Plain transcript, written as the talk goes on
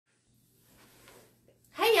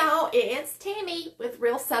it's Tammy with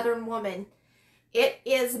Real Southern Woman. It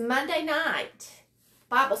is Monday night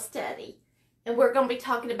Bible study, and we're going to be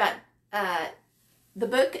talking about the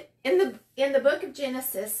book in the book of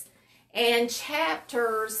Genesis and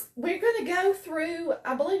chapters. We're going to go through,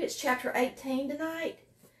 I believe it's chapter 18 tonight.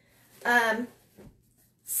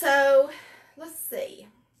 So let's see.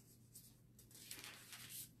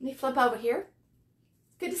 Let me flip over here.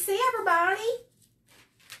 Good to see everybody.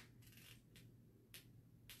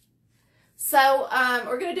 So,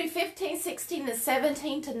 we're going to do 15, 16, and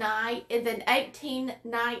 17 tonight, and then 18,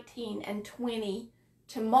 19, and 20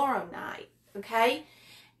 tomorrow night, okay?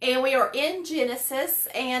 And we are in Genesis,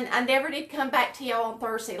 and I never did come back to y'all on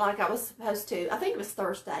Thursday like I was supposed to. I think it was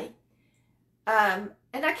Thursday. And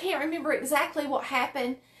I can't remember exactly what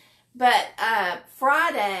happened, but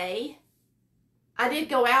Friday, I did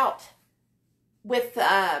go out with,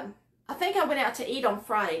 I think I went out to eat on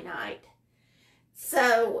Friday night.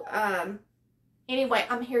 So, anyway,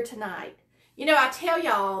 I'm here tonight. You know, I tell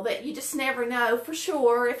y'all that you just never know for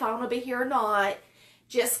sure if I'm going to be here or not.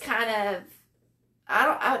 Just kind of,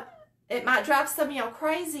 it might drive some of y'all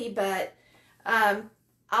crazy, but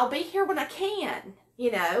I'll be here when I can,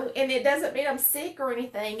 you know. And it doesn't mean I'm sick or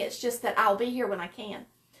anything. It's just that I'll be here when I can.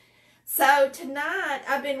 So tonight,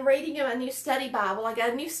 I've been reading a new study Bible. I got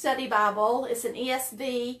a new study Bible. It's an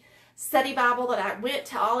ESV study Bible that I went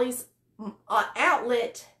to Ollie's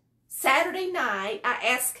outlet Saturday night. I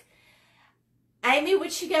asked Amy,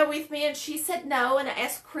 would she go with me? And she said no. And I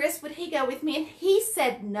asked Chris, would he go with me? And he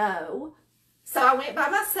said no. So I went by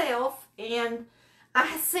myself, and I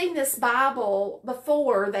had seen this Bible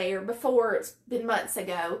before. It's been months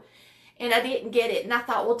ago, and I didn't get it. And I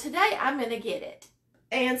thought, well, today I'm going to get it.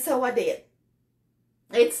 And so I did.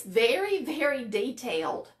 It's very, very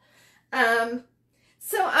detailed.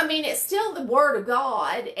 So, I mean, it's still the Word of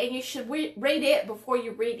God, and you should read it before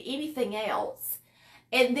you read anything else.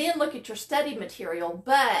 And then look at your study material,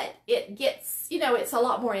 but it gets, you know, it's a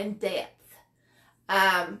lot more in depth.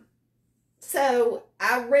 So,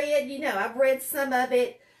 I read, you know, I've read some of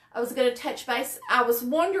it. I was going to touch base. I was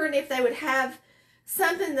wondering if they would have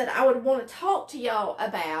something that I would want to talk to y'all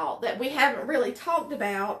about that we haven't really talked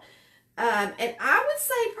about. And I would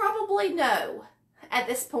say probably no at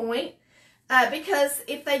this point. Because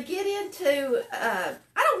if they get into, I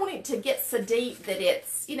don't want it to get so deep that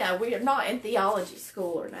it's, you know, we're not in theology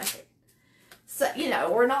school or nothing. So, you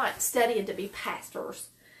know, we're not studying to be pastors.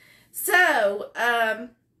 So,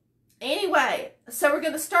 anyway, so we're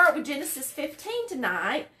going to start with Genesis 15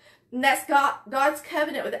 tonight. And that's God's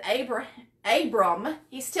covenant with Abram.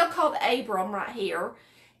 He's still called Abram right here.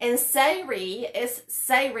 And Sarai is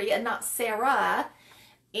Sarai and not Sarah.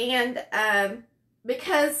 And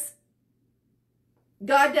because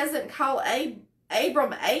God doesn't call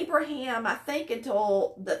Abram Abraham, I think,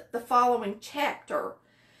 until the following chapter.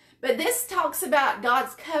 But this talks about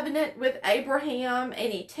God's covenant with Abraham,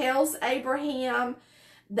 and he tells Abraham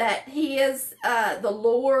that he is the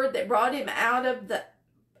Lord that brought him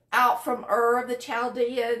out from Ur of the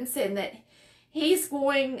Chaldeans, and that he's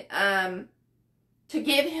going to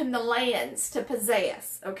give him the lands to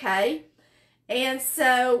possess, okay? And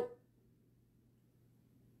so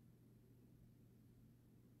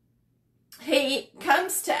he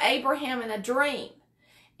comes to Abraham in a dream,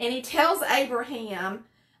 and he tells Abraham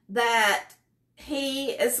that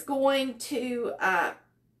he is going to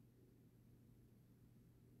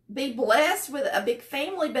be blessed with a big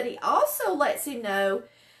family, but he also lets him know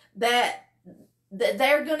that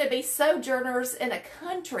they're going to be sojourners in a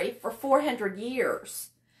country for 400 years,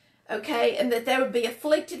 okay, and that they would be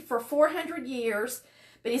afflicted for 400 years,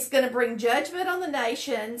 but he's going to bring judgment on the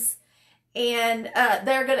nations, and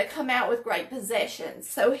they're going to come out with great possessions.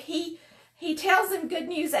 So he tells him good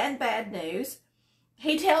news and bad news.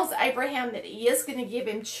 He tells Abraham that he is going to give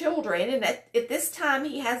him children, and at this time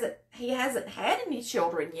he hasn't had any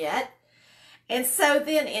children yet. And so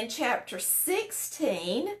then in chapter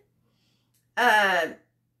 16,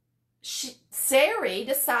 Sarai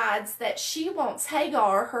decides that she wants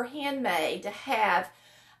Hagar, her handmaid, to have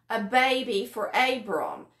a baby for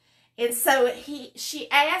Abram. And so she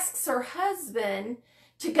asks her husband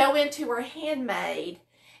to go into her handmaid,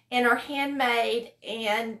 and her handmaid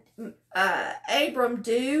and Abram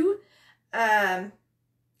do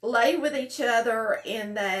lay with each other,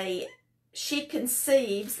 and she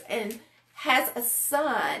conceives and has a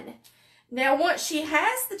son. Now, once she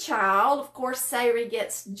has the child, of course, Sarai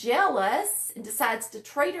gets jealous and decides to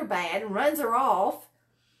treat her bad and runs her off.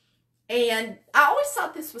 And I always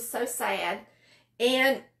thought this was so sad.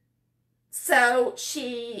 And so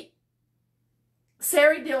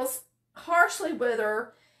Sarai deals harshly with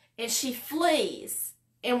her, and she flees.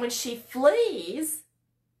 And when she flees,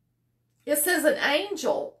 it says an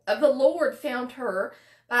angel of the Lord found her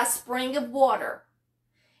by a spring of water.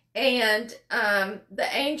 And the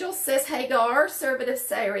angel says, Hagar, servant of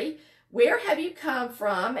Sarai, where have you come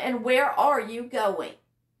from and where are you going?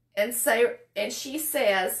 And she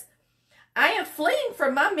says, I am fleeing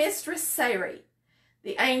from my mistress Sarai.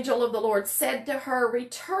 The angel of the Lord said to her,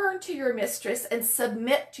 return to your mistress and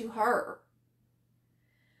submit to her.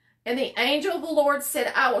 And the angel of the Lord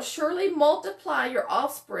said, I will surely multiply your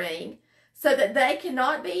offspring so that they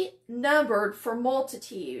cannot be numbered for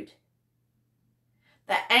multitude.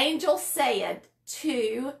 The angel said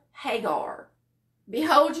to Hagar,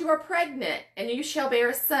 behold, you are pregnant, and you shall bear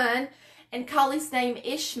a son, and call his name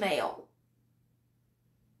Ishmael.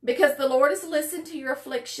 Because the Lord has listened to your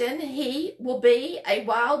affliction, he will be a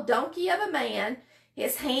wild donkey of a man,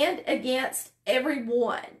 his hand against every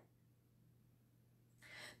one.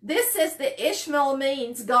 This says that Ishmael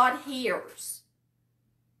means God hears.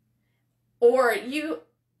 Or you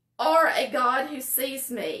are a God who sees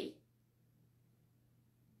me.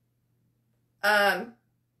 I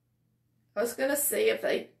was going to see if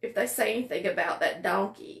they say anything about that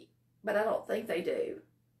donkey, but I don't think they do.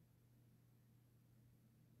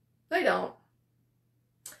 They don't.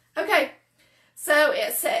 Okay, so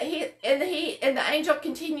it said and the angel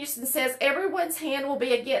continues and says, everyone's hand will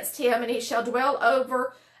be against him, and he shall dwell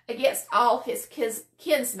over against all his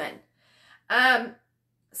kinsmen.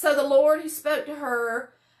 So the Lord who spoke to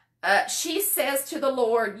her, she says to the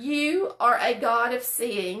Lord, you are a God of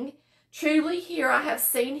seeing. Truly here I have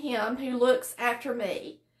seen him who looks after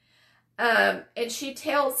me. And she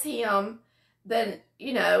tells him that,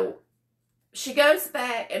 she goes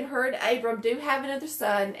back, and her and Abram do have another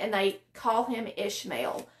son, and they call him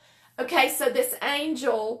Ishmael. Okay, so this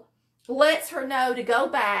angel lets her know to go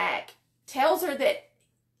back, tells her that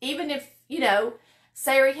even if,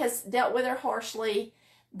 Sarai has dealt with her harshly,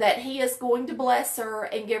 that he is going to bless her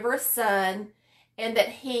and give her a son, and that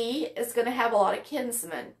he is going to have a lot of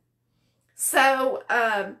kinsmen. So,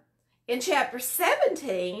 in chapter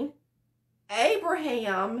 17,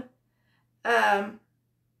 Abraham,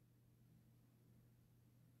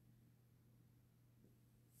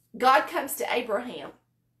 God comes to Abraham,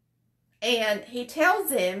 and he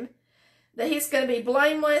tells him that he's going to be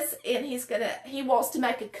blameless, and he wants to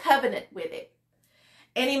make a covenant with him.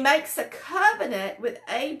 And he makes a covenant with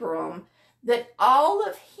Abram that all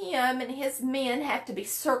of him and his men have to be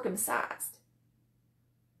circumcised.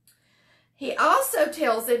 He also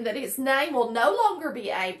tells him that his name will no longer be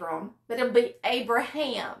Abram, but it'll be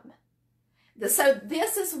Abraham. So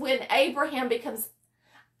this is when Abram becomes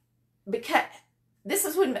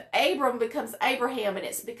Abraham, and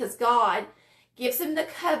it's because God gives him the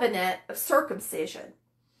covenant of circumcision.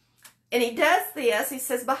 And he does this. He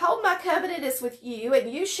says, behold, my covenant is with you,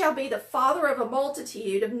 and you shall be the father of a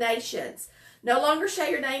multitude of nations. No longer shall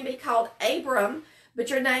your name be called Abram, but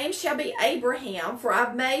your name shall be Abraham, for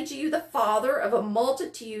I've made you the father of a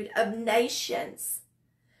multitude of nations.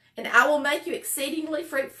 And I will make you exceedingly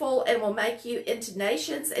fruitful, and will make you into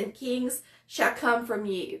nations, and kings shall come from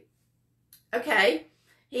you. Okay,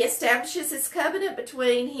 he establishes his covenant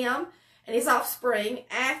between him and his offspring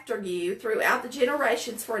after you throughout the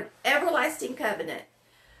generations for an everlasting covenant.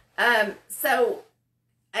 So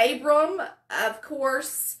Abram, of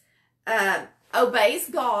course, obeys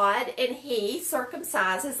God, and he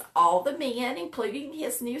circumcises all the men, including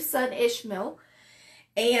his new son Ishmael.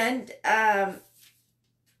 And that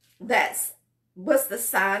was the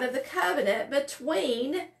sign of the covenant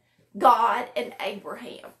between God and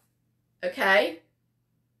Abraham. Okay?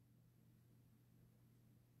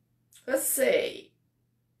 Let's see.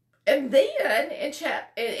 And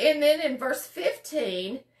then in verse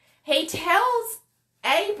 15, he tells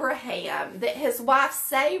Abraham that his wife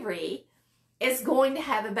Sarai is going to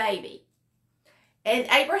have a baby. And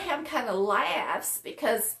Abraham kind of laughs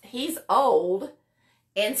because he's old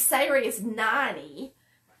and Sarai is 90.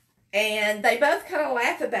 And they both kind of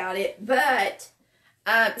laugh about it. But,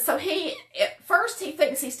 so at first he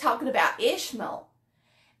thinks he's talking about Ishmael.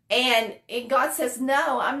 And God says,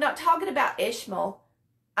 no, I'm not talking about Ishmael.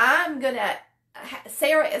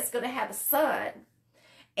 Sarah is going to have a son.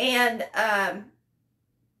 And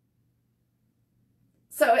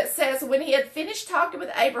so it says, when he had finished talking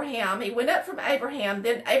with Abraham, he went up from Abraham.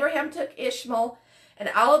 Then Abraham took Ishmael and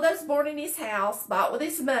all of those born in his house, bought with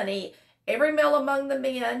his money, every male among the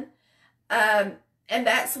men. And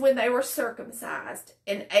that's when they were circumcised.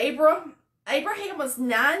 And Abraham was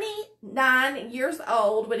 99 years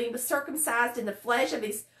old when he was circumcised in the flesh of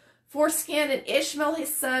his foreskin, and Ishmael,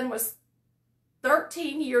 his son, was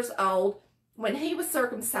 13 years old when he was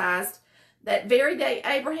circumcised. That very day,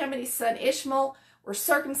 Abraham and his son Ishmael were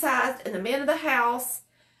circumcised, and the men of the house,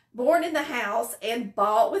 born in the house and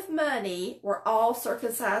bought with money, were all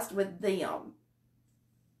circumcised with them.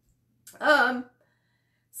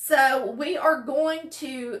 So we are going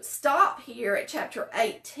to stop here at chapter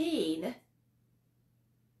 18.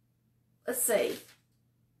 Let's see.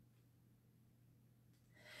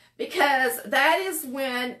 Because that is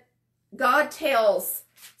when God tells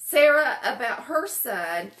Sarah about her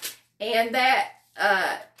son, and that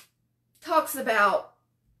talks about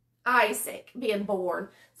Isaac being born.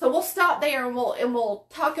 So we'll stop there, and we'll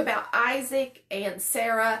talk about Isaac and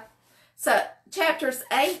Sarah. So chapters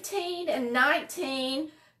 18 and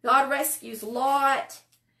 19, God rescues Lot,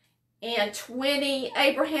 and 20,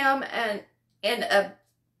 Abraham and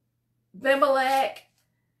Abimelech.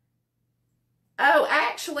 Oh,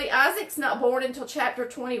 actually, Isaac's not born until chapter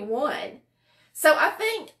 21. So I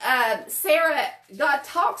think God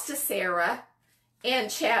talks to Sarah in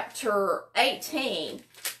chapter 18,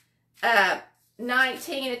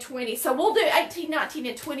 19 and 20. So we'll do 18, 19,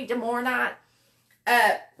 and 20 tomorrow night.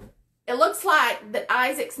 It looks like that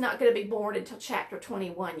Isaac's not going to be born until chapter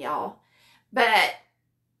 21, y'all. But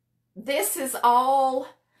this is all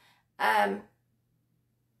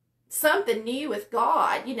something new with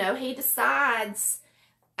God. You know, he decides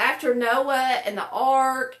after Noah and the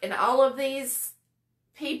ark and all of these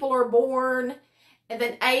people are born, and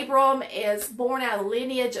then Abram is born out of the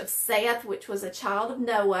lineage of Seth, which was a child of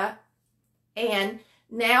Noah. And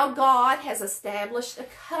now God has established a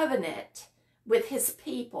covenant with his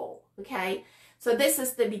people, okay? So this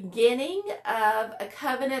is the beginning of a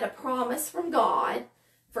covenant, a promise from God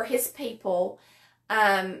for his people.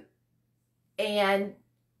 And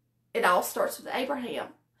it all starts with Abraham,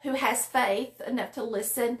 who has faith enough to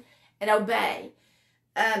listen and obey.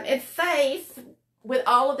 And faith, with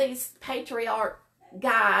all of these patriarch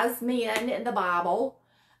guys, men in the Bible,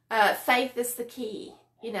 faith is the key,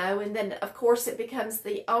 you know, and then of course it becomes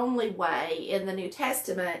the only way in the New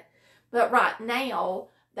Testament. But right now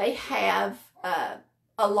they have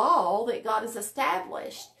a law that God has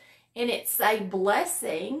established, and it's a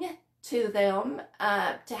blessing to them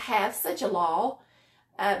to have such a law,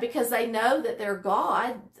 because they know that their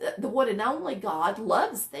God, the one and only God,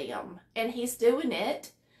 loves them, and he's doing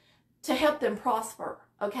it to help them prosper,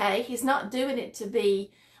 okay? He's not doing it to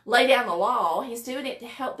lay down the law. He's doing it to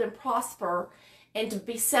help them prosper and to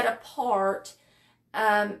be set apart,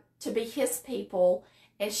 to be his people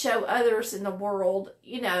and show others in the world,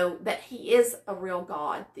 you know, that he is a real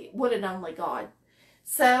God, the one and only God.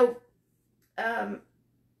 So, I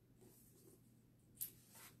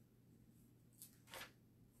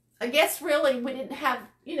guess really we didn't have,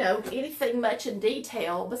 you know, anything much in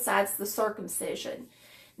detail besides the circumcision.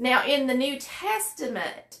 Now, in the New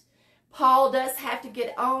Testament, Paul does have to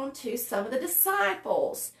get on to some of the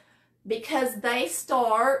disciples, because they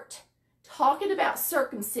start talking about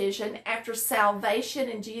circumcision after salvation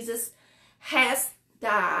and Jesus has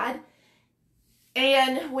died.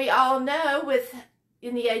 And we all know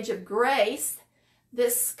in the age of grace,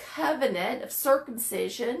 this covenant of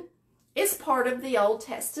circumcision is part of the Old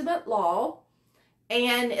Testament law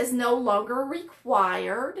and is no longer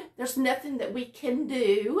required. There's nothing that we can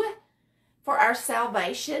do for our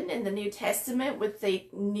salvation in the New Testament with the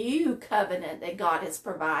new covenant that God has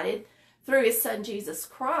provided through his son Jesus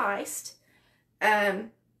Christ.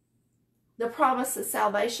 The promise of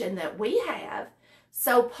salvation that we have.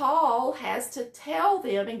 So Paul has to tell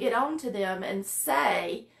them and get on to them and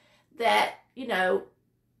say that, you know,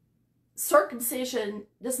 circumcision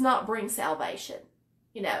does not bring salvation,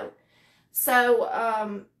 you know.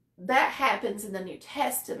 So that happens in the New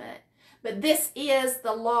Testament. But this is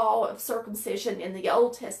the law of circumcision in the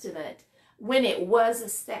Old Testament when it was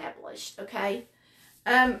established, okay?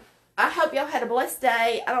 I hope y'all had a blessed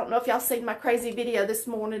day. I don't know if y'all seen my crazy video this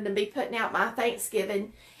morning to be putting out my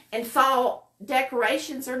Thanksgiving and fall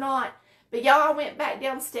decorations or not. But y'all, I went back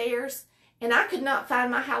downstairs and I could not find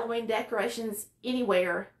my Halloween decorations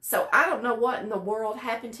anywhere. So I don't know what in the world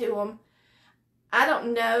happened to them. I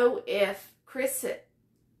don't know if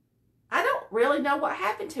I don't really know what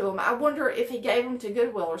happened to them. I wonder if he gave them to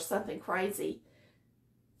Goodwill or something crazy.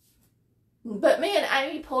 But me and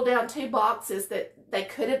Amy pulled down 2 boxes that they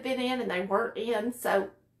could have been in and they weren't in. So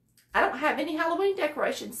I don't have any Halloween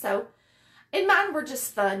decorations. So, and mine were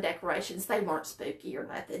just fun decorations. They weren't spooky or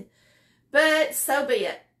nothing. But so be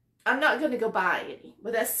it. I'm not going to go buy any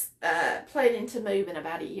with us planning to move in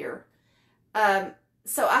about a year.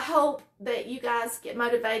 So I hope that you guys get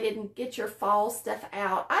motivated and get your fall stuff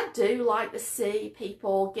out. I do like to see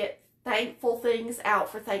people get thankful things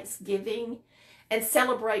out for Thanksgiving and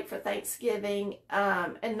celebrate for Thanksgiving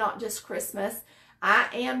and not just Christmas. I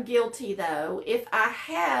am guilty, though. If I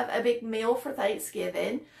have a big meal for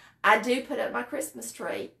Thanksgiving, I do put up my Christmas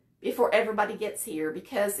tree before everybody gets here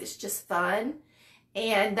because it's just fun.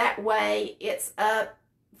 And that way it's up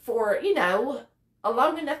for, you know, a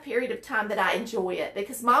long enough period of time that I enjoy it.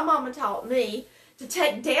 Because my mama taught me to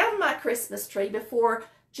take down my Christmas tree before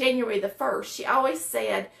January the 1st. She always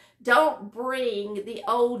said, don't bring the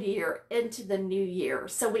old year into the new year.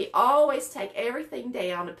 So we always take everything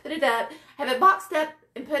down and put it up, have it boxed up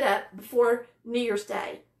and put up before New Year's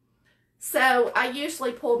Day. So I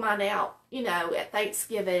usually pull mine out, you know, at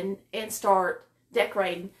Thanksgiving and start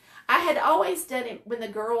decorating. I had always done it when the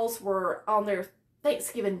girls were on their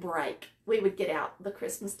Thanksgiving break. We would get out the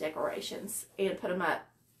Christmas decorations and put them up.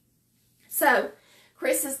 So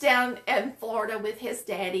Chris is down in Florida with his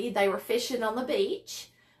daddy. They were fishing on the beach.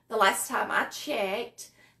 The last time I checked,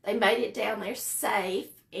 they made it down there safe.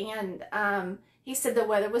 And he said the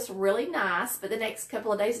weather was really nice, but the next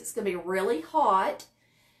couple of days it's going to be really hot.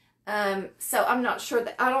 So I'm not sure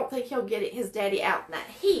that, I don't think he'll get his daddy out in that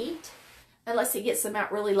heat unless he gets them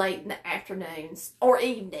out really late in the afternoons or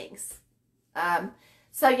evenings.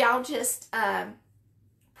 So y'all just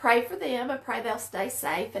pray for them and pray they'll stay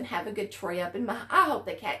safe and have a good trip. And I hope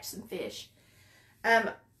they catch some fish.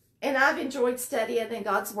 And I've enjoyed studying in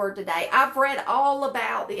God's Word today. I've read all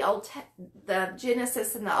about the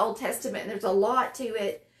Genesis and the Old Testament, and there's a lot to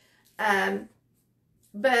it.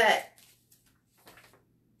 But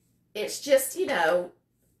it's just, you know,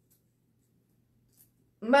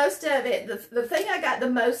 most of it, the thing I got the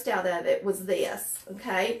most out of it was this,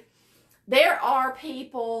 okay? There are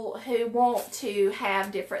people who want to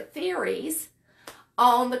have different theories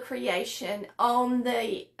on the creation, on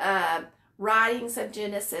the writings of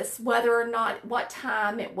Genesis, whether or not, what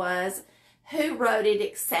time it was, who wrote it,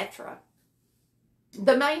 etc.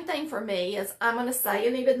 The main thing for me is, I'm going to say,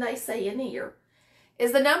 and even they say in here,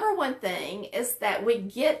 is the number one thing is that we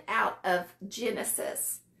get out of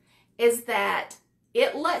Genesis is that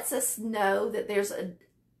it lets us know that there's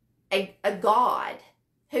a God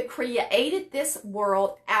who created this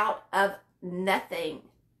world out of nothing.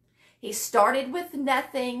 He started with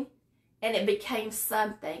nothing and it became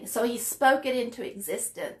something. So he spoke it into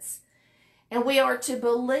existence. And we are to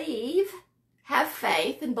believe, have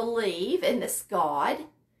faith and believe in this God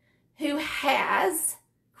who has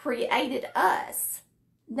created us.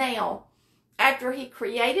 Now, after he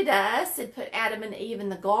created us and put Adam and Eve in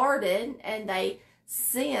the garden and they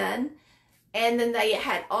sinned, and then they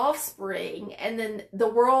had offspring, and then the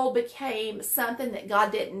world became something that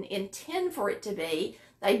God didn't intend for it to be.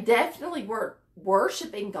 They definitely weren't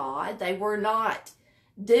worshiping God. They were not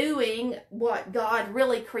doing what God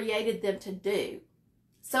really created them to do.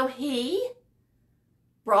 So he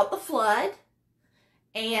brought the flood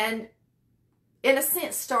and, in a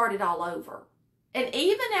sense, started all over. And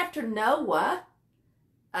even after Noah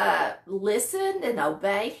listened and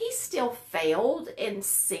obeyed, he still failed and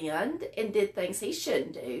sinned and did things he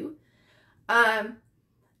shouldn't do.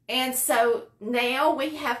 And so now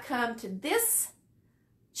we have come to this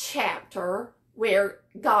chapter where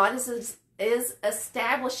God is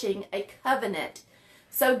establishing a covenant.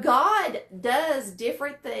 So God does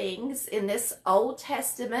different things in this Old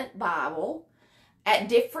Testament Bible at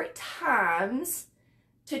different times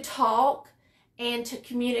to talk and to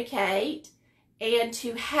communicate and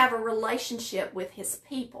to have a relationship with his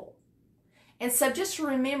people. And so just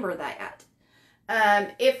remember that.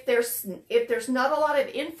 If there's not a lot of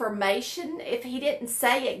information, if he didn't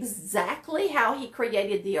say exactly how he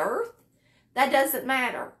created the earth, that doesn't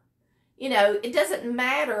matter. You know, it doesn't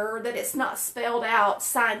matter that it's not spelled out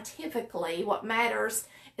scientifically. What matters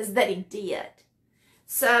is that he did.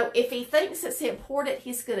 So if he thinks it's important,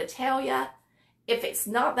 he's going to tell you. If it's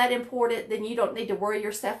not that important, then you don't need to worry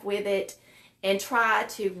yourself with it and try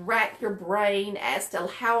to rack your brain as to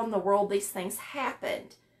how in the world these things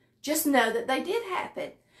happened. Just know that they did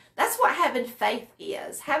happen. That's what having faith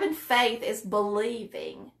is. Having faith is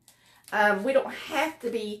believing. We don't have to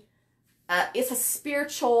be, it's a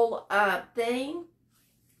spiritual thing.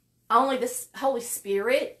 Only the Holy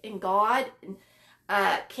Spirit and God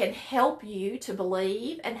can help you to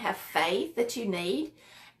believe and have faith that you need.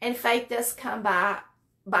 And faith does come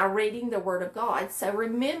by reading the Word of God. So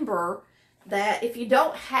remember that if you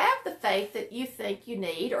don't have the faith that you think you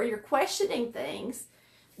need, or you're questioning things,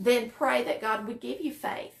 then pray that God would give you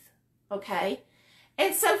faith, okay?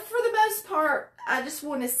 And so for the most part, I just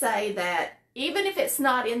want to say that even if it's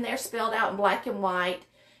not in there spelled out in black and white,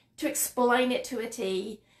 to explain it to a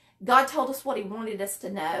T, God told us what he wanted us to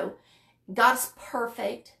know. God is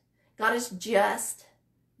perfect. God is just.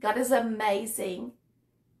 God is amazing,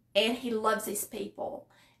 and he loves his people.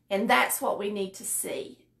 And that's what we need to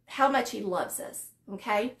see, how much he loves us,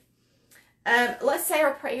 okay? Let's say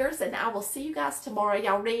our prayers, and I will see you guys tomorrow.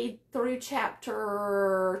 Y'all read through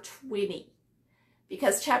chapter 20,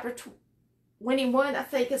 because chapter 21, I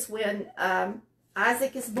think, is when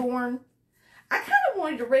Isaac is born. I kind of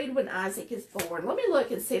wanted to read when Isaac is born. Let me look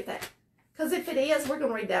and see if that, because if it is, we're going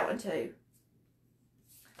to read that one too.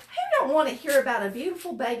 Who don't want to hear about a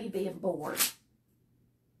beautiful baby being born?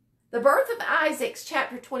 The birth of Isaac's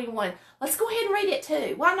chapter 21. Let's go ahead and read it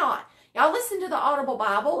too. Why not? Y'all listen to the Audible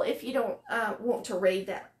Bible if you don't want to read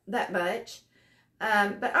that much.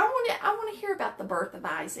 But I want to hear about the birth of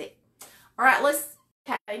Isaac. All right, let's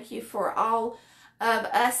thank you for all of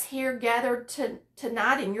us here gathered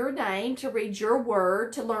tonight in your name to read your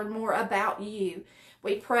word, to learn more about you.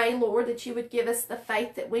 We pray, Lord, that you would give us the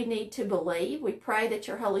faith that we need to believe. We pray that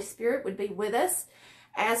your Holy Spirit would be with us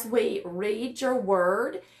as we read your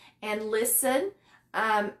word and listen.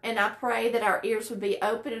 And I pray that our ears would be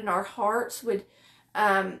open and our hearts would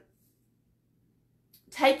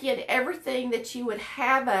take in everything that you would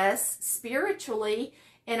have us spiritually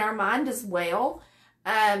in our mind as well.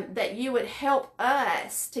 That you would help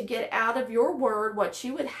us to get out of your word what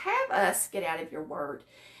you would have us get out of your word.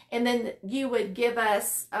 And then you would give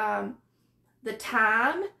us the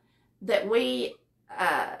time that we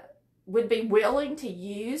would be willing to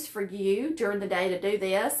use for you during the day to do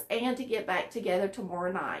this, and to get back together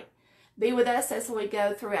tomorrow night. Be with us as we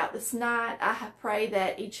go throughout this night. I pray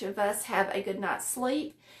that each of us have a good night's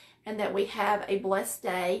sleep, and that we have a blessed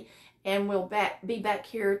day, and we'll be back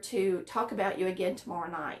here to talk about you again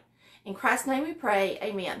tomorrow night. In Christ's name we pray,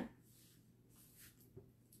 amen.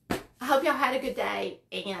 I hope y'all had a good day,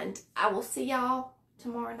 and I will see y'all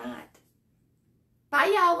tomorrow night.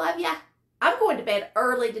 Bye, y'all. Love ya. I'm going to bed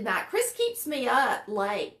early tonight. Chris keeps me up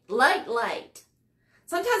late.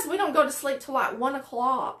 Sometimes we don't go to sleep till like 1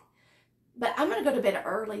 o'clock. But I'm going to go to bed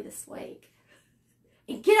early this week.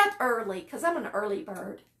 And get up early, because I'm an early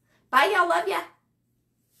bird. Bye, y'all. Love ya.